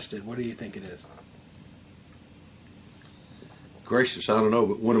requested. What do you think it is? Gracious, I don't know,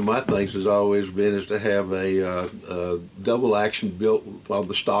 but one of my things has always been is to have a double action built on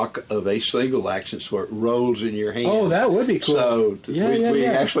the stock of a single action, so it rolls in your hand. Oh, that would be cool. So we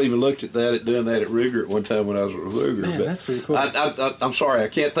actually even looked at doing that at Ruger at one time when I was at Ruger. Man, that's pretty cool. I'm sorry, I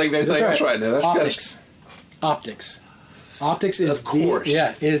can't think of anything else right now. That's Optics is of course.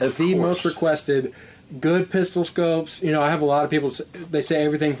 It is the most requested. Good pistol scopes. I have a lot of people, they say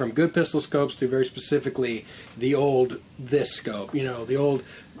everything from good pistol scopes to very specifically the old this scope, the old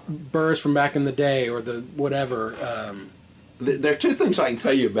burrs from back in the day or the whatever. There are two things I can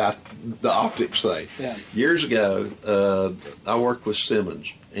tell you about the optics thing. Yeah. Years ago, I worked with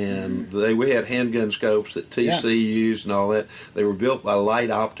Simmons, and we had handgun scopes that TC used and all that. They were built by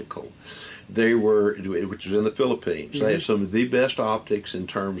Light Optical. Which is in the Philippines. They had some of the best optics in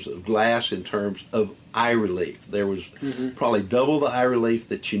terms of glass, in terms of eye relief. There was probably double the eye relief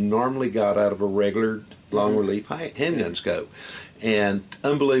that you normally got out of a regular long relief handgun scope. And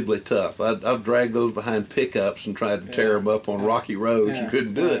unbelievably tough. I've dragged those behind pickups and tried to tear them up on rocky roads. You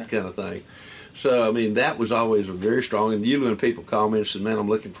couldn't do it, kind of thing. So, that was always a very strong, and usually when people call me and say, man, I'm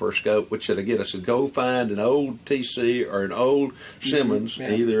looking for a scope, what should I get? I said, go find an old TC or an old Simmons,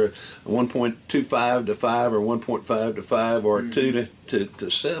 either a 1.25 to 5 or 1.5 to 5 or a 2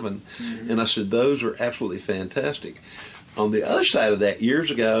 to 7. And I said, those are absolutely fantastic. On the other side of that, years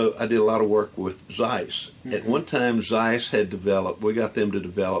ago, I did a lot of work with Zeiss. At one time, Zeiss had we got them to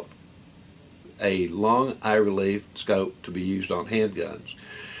develop a long eye relief scope to be used on handguns.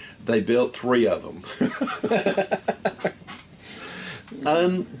 They built 3 of them.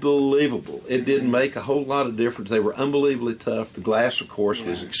 unbelievable. It didn't make a whole lot of difference. They were unbelievably tough. The glass, of course,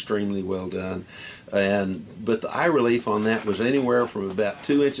 was extremely well done. But the eye relief on that was anywhere from about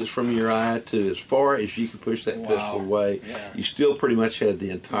 2 inches from your eye to as far as you could push that pistol away. Yeah. You still pretty much had the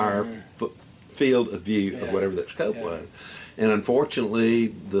entire field of view of whatever that scope was. And unfortunately,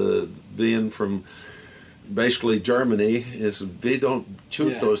 being from basically Germany, is they don't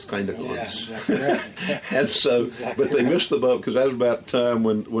shoot those kind of guns. Yeah, exactly right. And so, but they missed the boat because that was about the time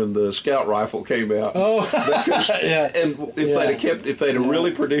when the Scout rifle came out. Oh, and if they'd have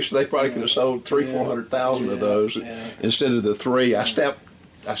really produced, they probably could have sold 400,000 of those instead of the 3. I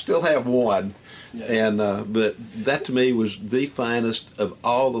still have one. Yeah. And but that to me was the finest of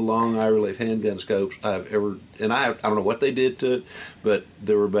all the long eye relief handgun scopes I've ever. And I don't know what they did to it, but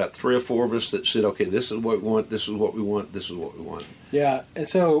there were about 3 or 4 of us that said, "Okay, this is what we want. This is what we want. This is what we want." Yeah, and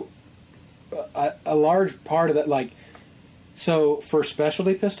so a large part of that, like, so for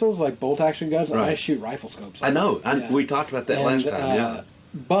specialty pistols like bolt action guns, I shoot rifle scopes. I know. We talked about that last time.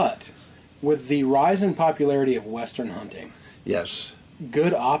 But with the rise in popularity of Western hunting, yes.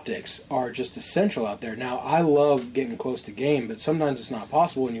 Good optics are just essential out there. Now, I love getting close to game, but sometimes it's not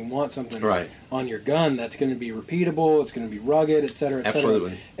possible, and you want something on your gun that's going to be repeatable, it's going to be rugged, et cetera, et cetera.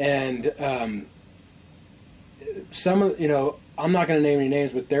 Absolutely. And some of, I'm not going to name any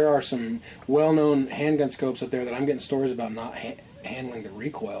names, but there are some well-known handgun scopes out there that I'm getting stories about not handling the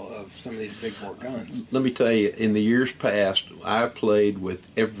recoil of some of these big bore guns. Let me tell you, in the years past, I played with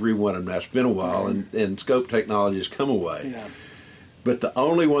every one of them. Now, it's been a while, and scope technology has come away. Yeah. But the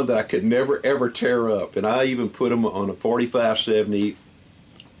only one that I could never, ever tear up, and I even put them on a 45-70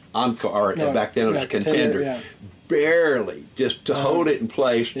 Encore, back then it was a Contender, barely, just to hold it in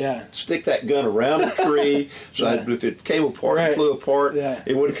place, stick that gun around a tree, so if it came apart and flew apart,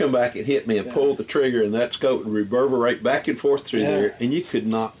 it would come back and hit me and pull the trigger, and that scope would reverberate back and forth through there, and you could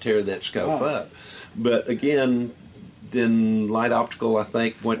not tear that scope up. But again, then Light Optical, I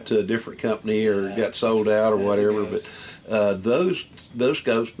think, went to a different company or got sold out or whatever. But those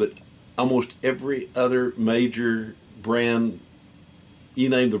scopes, but almost every other major brand, you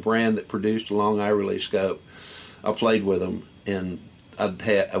name the brand that produced a long eye release scope, I played with them, and I'd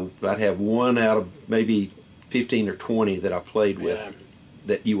have one out of maybe 15 or 20 that I played with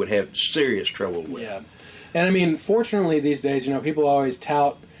that you would have serious trouble with. Yeah, and I mean, fortunately these days, people always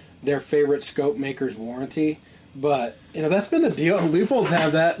tout their favorite scope maker's warranty. But that's been the deal. Leupold's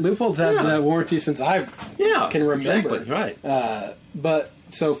have that. Leupold's had that warranty since I can remember. Exactly, right. But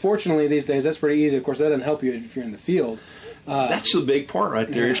so fortunately these days that's pretty easy. Of course, that doesn't help you if you're in the field. That's the big part right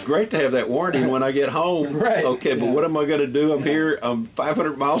there. It's great to have that warranty when I get home. Right. Okay, but what am I going to do? I'm here. I'm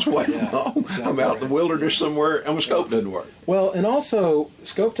 500 miles away from home. Exactly. I'm out in the wilderness somewhere, and my scope doesn't work. Well, and also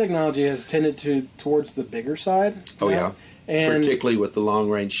scope technology has tended towards the bigger side. Oh yeah. And particularly with the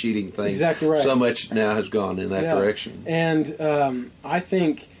long-range shooting thing. Exactly right. So much now has gone in that direction. And I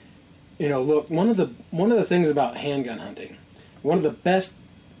think, look, one of the things about handgun hunting, one of the best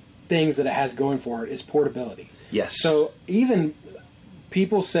things that it has going for it is portability. Yes. So even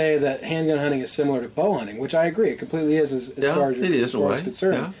people say that handgun hunting is similar to bow hunting, which I agree. It completely is as far as it's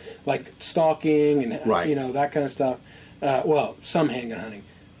concerned. Yeah. Like stalking and that kind of stuff. Well, some handgun hunting.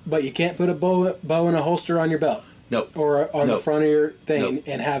 But you can't put a bow in a holster on your belt. Nope. Or on the front of your thing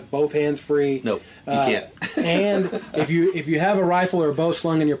and have both hands free. Nope, you can't. And if you have a rifle or a bow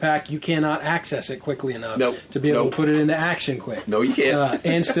slung in your pack, you cannot access it quickly enough to be able to put it into action quick. No, you can't.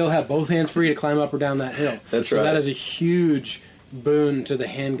 And still have both hands free to climb up or down that hill. That's so right. That is a huge boon to the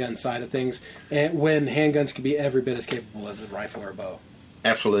handgun side of things, and when handguns can be every bit as capable as a rifle or a bow.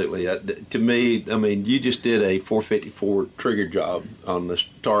 Absolutely. To me, I mean, you just did a 454 trigger job on the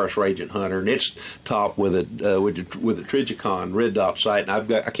Taurus Raging Hunter, and it's topped with a Trijicon red dot sight. And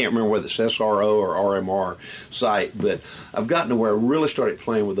I can't remember whether it's SRO or RMR sight, but I've gotten to where I really started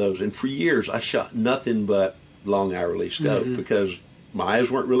playing with those. And for years, I shot nothing but long eye release scope because my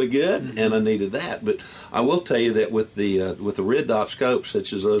eyes weren't really good, and I needed that. But I will tell you that with the red dot scopes,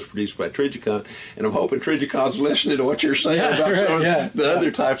 such as those produced by Trijicon, and I'm hoping Trijicon's listening to what you're saying about some of the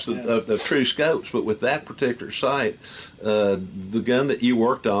other types of true scopes. But with that particular sight, the gun that you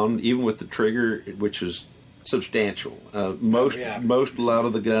worked on, even with the trigger, which was substantial, a lot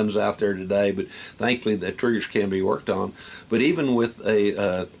of the guns out there today, but thankfully the triggers can be worked on. But even with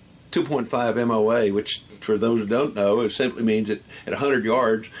a 2.5 MOA, which for those who don't know, it simply means that at 100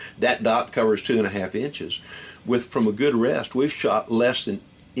 yards, that dot covers 2.5 inches. From a good rest, we've shot less than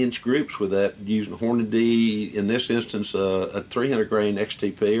inch groups with that, using Hornady, in this instance, a 300 grain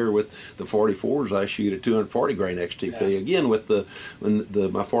XTP, or with the 44s, I shoot a 240 grain XTP. Yeah. Again, with my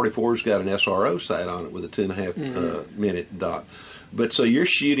 44's got an SRO sight on it with a 2.5 minute dot. But so you're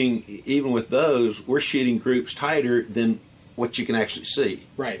shooting, even with those, we're shooting groups tighter than what you can actually see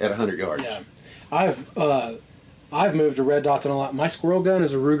at 100 yards. Yeah, I've moved to red dots on a lot. My squirrel gun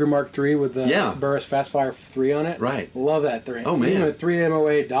is a Ruger Mark III with the Burris Fastfire 3 on it. Right. Love that thing. Oh, man. Even a 3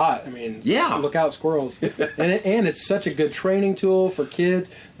 MOA dot. I mean, look out, squirrels. and it's such a good training tool for kids.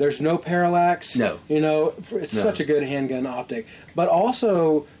 There's no parallax. No. It's such a good handgun optic. But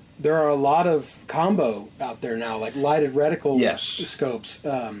also, there are a lot of combo out there now, like lighted reticle scopes.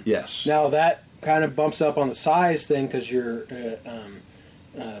 Yes. Now, that kind of bumps up on the size thing because your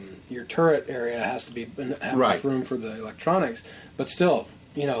turret area has to have enough room for the electronics, but still,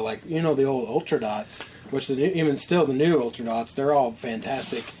 the old Ultra Dots, which even still the new Ultra Dots, they're all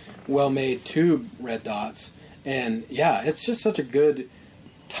fantastic, well-made tube red dots, and it's just such a good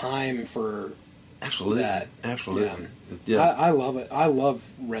time for that. Absolutely, I love it. I love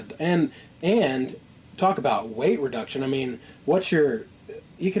red and talk about weight reduction. I mean,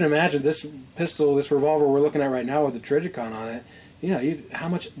 you can imagine this pistol, this revolver we're looking at right now with the Trijicon on it. How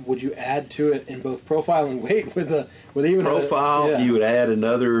much would you add to it in both profile and weight with even profile? You would add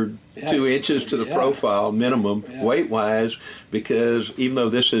another 2 inches to the profile minimum weight wise, because even though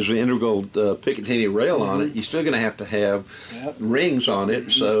this is an integral Picatinny rail on it, you're still going to have rings on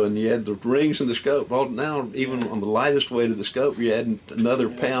it. So, and you add the rings in the scope. Well, now even on the lightest weight of the scope, you're adding another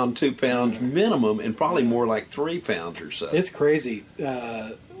pound, 2 pounds minimum, and probably more like 3 pounds or so. It's crazy,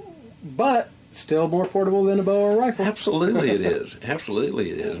 but still more portable than a bow or a rifle. Absolutely it is.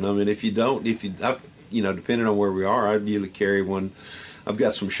 Absolutely it is. And I mean, depending on where we are, I usually carry one. I've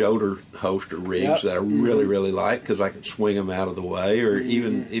got some shoulder holster rigs that I really, really like, because I can swing them out of the way. Or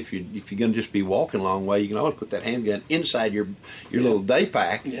even if you're going to just be walking a long way, you can always put that handgun inside your little day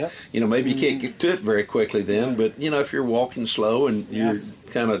pack. Yep. Maybe you can't get to it very quickly then, but if you're walking slow and you're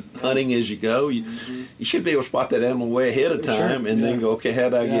kind of hunting as you go, you should be able to spot that animal way ahead of time, and then go, okay, how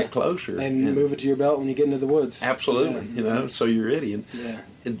do I get closer? And move it to your belt when you get into the woods. Absolutely, so you're ready.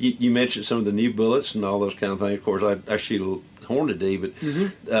 And you mentioned some of the new bullets and all those kind of things. Of course, I shoot a Hornady,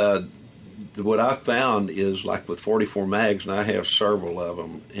 but what I found is, like with 44 mags, and I have several of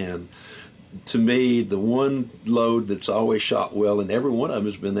them, and to me, the one load that's always shot well, and every one of them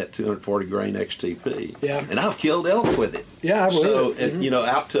has been that 240 grain XTP. Yeah. And I've killed elk with it. Yeah, I believe it.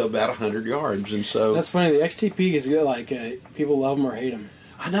 Out to about 100 yards. And so that's funny. The XTP is good. Like, people love them or hate them.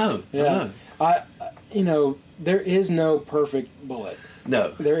 I know. Yeah. There is no perfect bullet.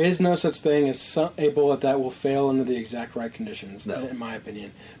 No. There is no such thing as a bullet that will fail under the exact right conditions, in my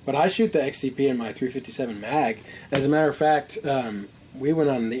opinion. But I shoot the XTP in my 357 mag. As a matter of fact, we went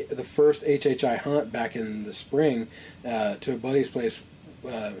on the first HHI hunt back in the spring to a buddy's place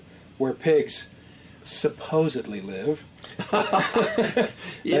where pigs supposedly live.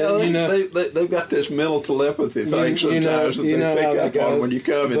 They've got this mental telepathy thing sometimes that they pick up on when you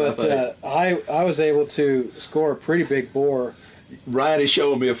come in. But I was able to score a pretty big boar. Ryan is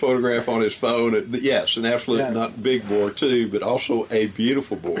showing me a photograph on his phone. Yes, an absolute not big boar too, but also a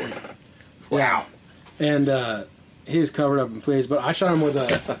beautiful boar. Wow. And he was covered up in fleas, but I shot him with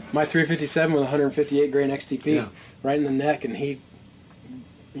my 357 with 158 grain XTP right in the neck, and he,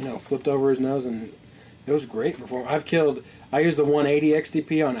 flipped over his nose, and it was great performance. I used the 180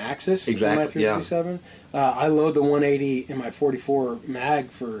 XTP on Axis in my 357. I load the 180 in my 44 mag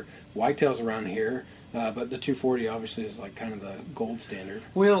for whitetails around here. But the 240 obviously is like kind of the gold standard.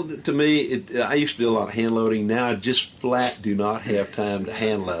 Well, to me, I used to do a lot of hand loading. Now I just flat do not have time to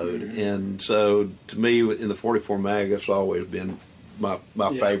hand load. And so to me, in the 44 mag, that's always been my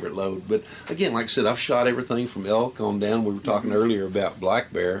favorite load. But again, like I said, I've shot everything from elk on down. We were talking earlier about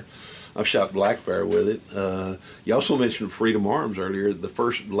black bear. I've shot black bear with it. You also mentioned Freedom Arms earlier. The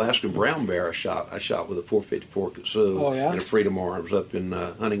first Alaskan brown bear I shot with a 454 Kasuga and a Freedom Arms up in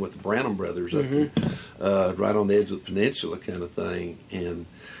hunting with the Branham brothers up in, right on the edge of the peninsula kind of thing. And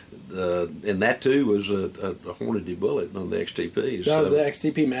that too was a Hornady bullet on the XTP. That was the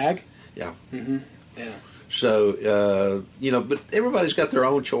XTP mag? Yeah. Mm-hmm. Yeah. So, but everybody's got their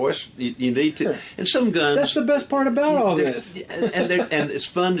own choice. You need to, and some guns. That's the best part about all this. And it's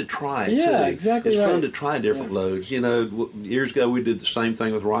fun to try. Yeah, too. Exactly. It's fun to try different loads. Years ago we did the same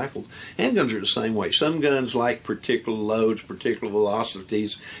thing with rifles. Handguns are the same way. Some guns like particular loads, particular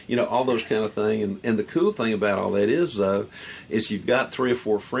velocities, all those kind of things. And the cool thing about all that is, though, is you've got 3 or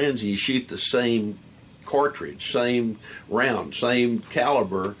 4 friends and you shoot the same cartridge, same round, same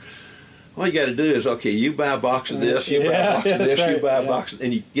caliber. all you got to do is, okay, you buy a box of this, you buy a box of this, right. you buy a box,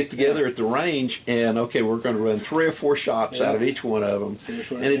 and you get together at the range, and okay, we're going to run 3 or 4 shots out of each one of them.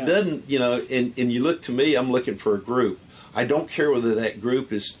 And it doesn't, and you look to me, I'm looking for a group. I don't care whether that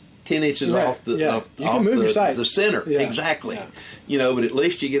group is 10 inches off the you can move your sights. The center. Yeah. Exactly. Yeah. But at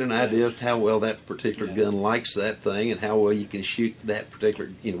least you get an idea as to how well that particular gun likes that thing and how well you can shoot that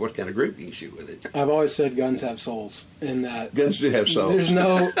particular, what kind of group you can shoot with it. I've always said guns have souls, in that guns do have souls. There's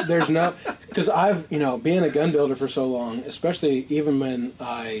no, because I've, being a gun builder for so long, especially even when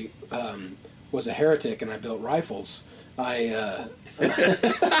I was a heretic and I built rifles, I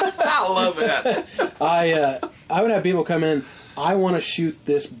love that. I would have people come in, I want to shoot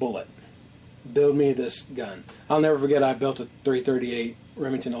this bullet. Build me this gun. I'll never forget, I built a .338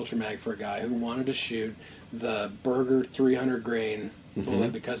 Remington Ultra Mag for a guy who wanted to shoot the Berger 300 grain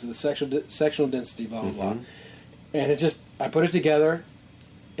bullet because of the sectional density, blah, blah, blah. And I put it together,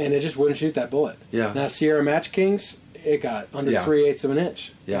 and it just wouldn't shoot that bullet. Yeah. Now, Sierra Match Kings, it got under 3/8 of an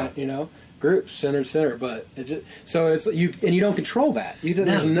inch. Yeah. Groups center, but it just, so it's you, and you don't control that.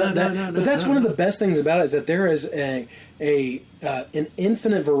 No. But that's one of the best things about it, is that there is an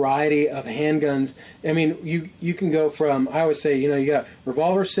infinite variety of handguns. I mean, you can go from, I always say, you got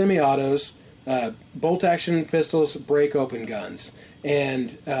revolver, semi-autos, bolt action pistols, break open guns,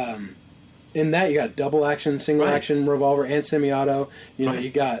 and in that you got double action, single action revolver, and semi-auto. You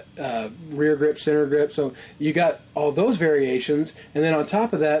got rear grip, center grip. So you got all those variations, and then on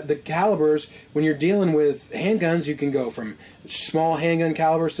top of that, the calibers. When you're dealing with handguns, you can go from small handgun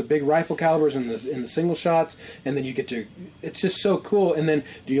calibers to big rifle calibers in the single shots, and then you get to. It's just so cool. And then,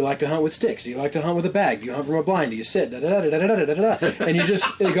 do you like to hunt with sticks? Do you like to hunt with a bag? Do you hunt from a blind? Do you sit? And you just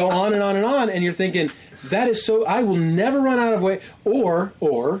go on and on and on, and you're thinking, that is so. I will never run out of way. Or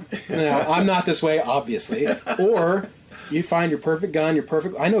now, I'm not this way, obviously. Or you find your perfect gun, your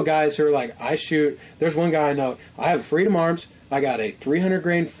perfect. I know guys who are like, I shoot. There's one guy I know. I have Freedom Arms. I got a 300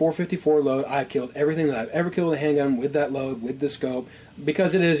 grain 454 load. I've killed everything that I've ever killed with a handgun with that load, with the scope,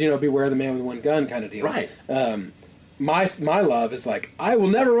 because it is, beware the man with one gun kind of deal. Right. My love is like, I will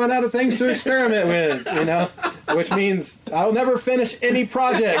never run out of things to experiment with, which means I'll never finish any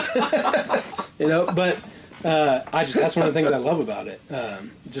project, but that's one of the things I love about it.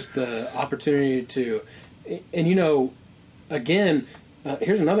 Just the opportunity to, and again,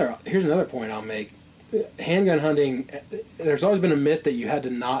 here's another point I'll make. Handgun hunting, there's always been a myth that you had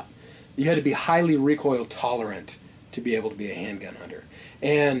to be highly recoil tolerant to be able to be a handgun hunter.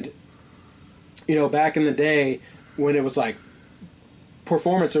 And, back in the day when it was like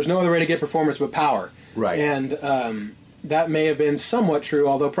performance, there's no other way to get performance but power. Right. And that may have been somewhat true,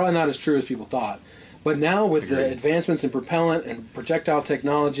 although probably not as true as people thought. But now with the advancements in propellant and projectile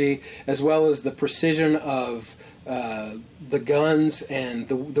technology, as well as the precision of the guns and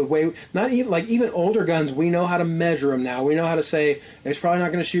the way, not even even older guns, we know how to measure them now. We know how to say it's probably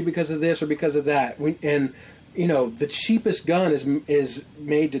not going to shoot because of this or because of that. The cheapest gun is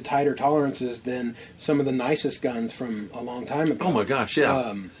made to tighter tolerances than some of the nicest guns from a long time ago. Oh my gosh,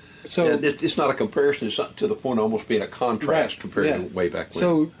 yeah. It's not a comparison. It's not to the point of almost being a contrast compared to way back when.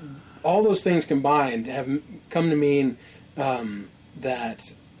 So all those things combined have come to mean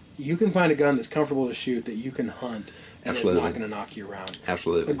that you can find a gun that's comfortable to shoot, that you can hunt, and it's not going to knock you around.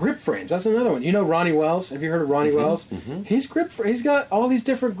 Absolutely. Grip frames, that's another one. Ronnie Wells? Have you heard of Ronnie Wells? Mm-hmm. He's got all these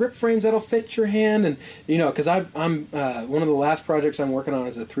different grip frames that'll fit your hand, and because I'm one of the last projects I'm working on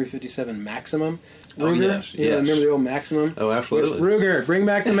is a 357 Maximum Ruger. Oh, yes. Remember the old Maximum? Oh, absolutely. Ruger, bring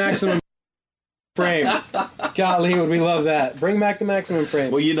back the Maximum frame. Golly, would we love that. Bring back the Maximum frame.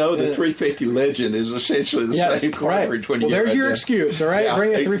 Well, the 350 Legend is essentially the same cartridge. Right. There's your excuse, all right? Yeah.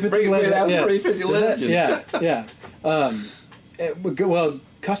 Bring a 350 Legend. Bring out 350 Legend. Well,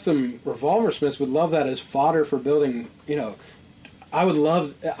 custom revolver smiths would love that as fodder for building. I would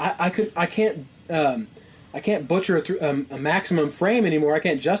love. I can't butcher a Maximum frame anymore. I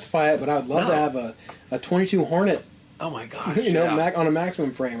can't justify it, but I would love to have a 22 Hornet. Oh my gosh! On a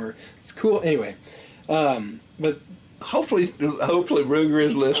Maximum framer. It's cool. Anyway, but hopefully Ruger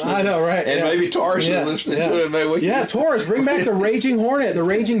is listening. I know, right? And maybe Taurus is listening to it. Maybe Taurus, bring back the Raging Hornet, the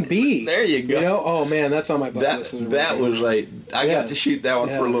Raging Bee. There you go. Oh man, that's on my bucket list. That was I got to shoot that one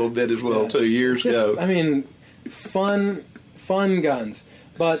for a little bit as well 2 years ago. I mean, fun guns,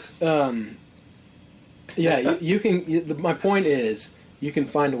 but you can. My point is, you can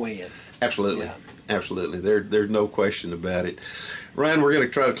find a way in. Absolutely. Yeah. Absolutely. There's no question about it. Ryan, we're going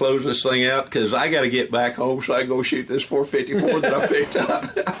to try to close this thing out because I got to get back home so I can go shoot this 454 that I picked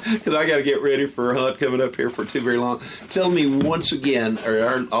up because I got to get ready for a hunt coming up here for too very long. Tell me once again,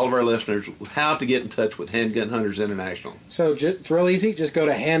 or all of our listeners, how to get in touch with Handgun Hunters International. So it's real easy. Just go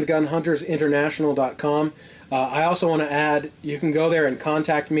to handgunhuntersinternational.com. I also want to add, you can go there and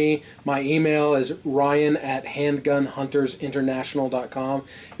contact me. My email is ryan@handgunhuntersinternational.com.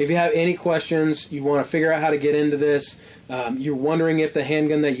 If you have any questions, you want to figure out how to get into this, you're wondering if the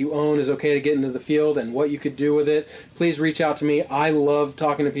handgun that you own is okay to get into the field and what you could do with it, please reach out to me. I love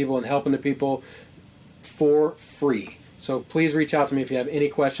talking to people and helping the people for free. So please reach out to me if you have any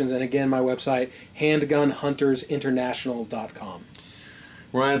questions. And again, my website, handgunhuntersinternational.com.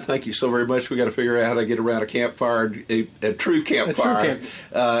 Ryan, thank you so very much. We got to figure out how to get around a campfire, a true campfire,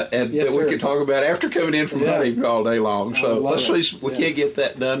 and yes, that we can talk about after coming in from hunting all day long. So let's see if we can't get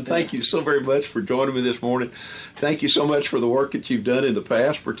that done. Thank you so very much for joining me this morning. Thank you so much for the work that you've done in the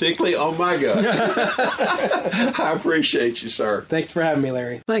past, particularly on my gun. I appreciate you, sir. Thanks for having me,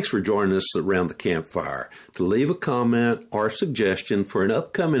 Larry. Thanks for joining us around the campfire. To leave a comment or suggestion for an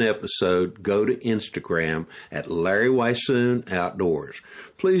upcoming episode, go to Instagram at Larry Weishuhn Outdoors.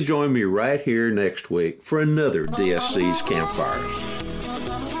 Please join me right here next week for another DSC's Campfires.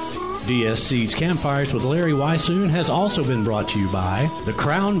 DSC's Campfires with Larry Weishuhn has also been brought to you by the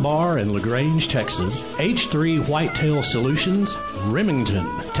Crown Bar in LaGrange, Texas, H3 Whitetail Solutions, Remington,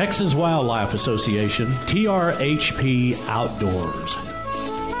 Texas Wildlife Association, TRHP Outdoors.